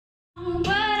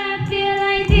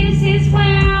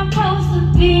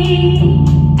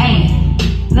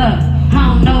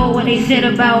they said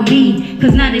about me,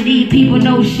 cause none of these people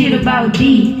know shit about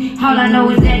D. All I know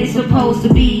is that it's supposed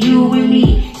to be you and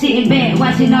me, sitting back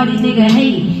watching all these niggas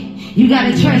hate. You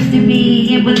gotta trust in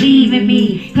me and believe in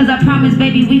me, cause I promise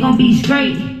baby we gon' be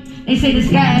straight. They say the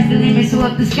sky's the limit, so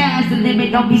if the sky's the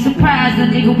limit, don't be surprised, the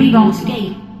nigga we gon'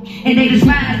 skate. And they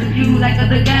despise you like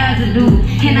other guys will do,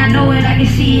 and I know it, I can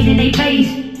see it in their face.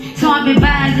 So I'm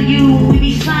advising you, we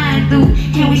be sliding through,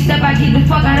 can we step out, get the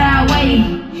fuck out of our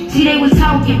way? See, they was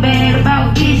talking bad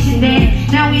about this and that,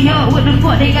 now we up, what the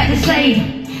fuck they got to say?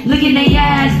 Look in their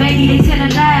eyes, baby, they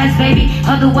telling lies, baby,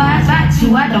 otherwise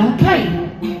I don't play.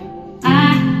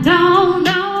 I don't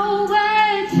know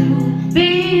what you've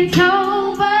been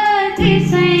told, but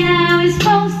this ain't how it's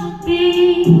supposed to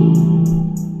be.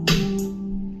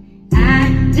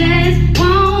 I just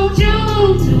want you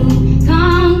to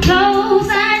come close,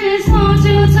 I just want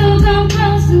you to come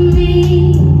close to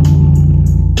me.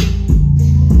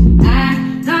 I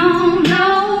don't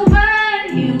know,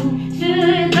 but you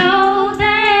should know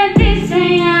that this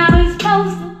ain't how it's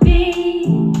supposed to be.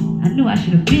 I knew I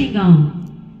should have been gone.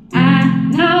 I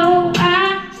know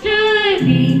I should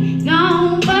be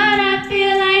gone, but I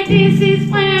feel like this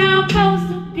is where I'm supposed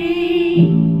to be.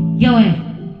 Yo,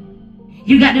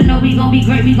 you got to know we gon' be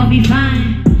great, we gon' be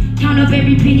fine. Count up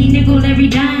every penny, nickel, every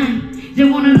dime.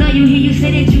 Just wanna love you, hear you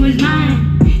say that you is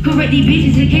mine. Correct these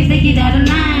bitches in case they get out of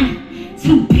line.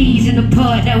 2 peas in the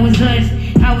pod, that was us.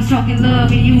 I was talking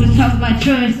love and you was talking about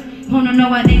trust. Wanna know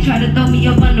why they try to throw me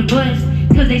up on the bus?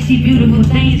 Cause they see beautiful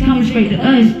things coming straight to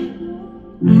us.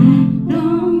 I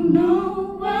don't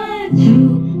know what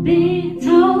you've been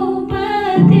told,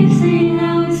 but this ain't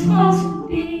how it's supposed to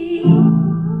be.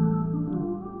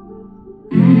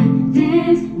 I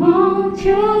just want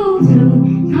you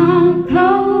to come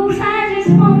close, I just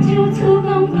want you to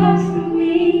come close to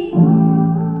me.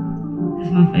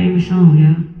 That's my favorite song,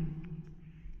 y'all.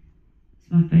 It's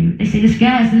my favorite. They say the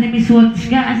sky's the limit, so if the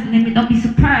sky's the limit, don't be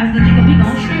surprised, the nigga we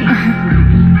gon'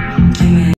 skate.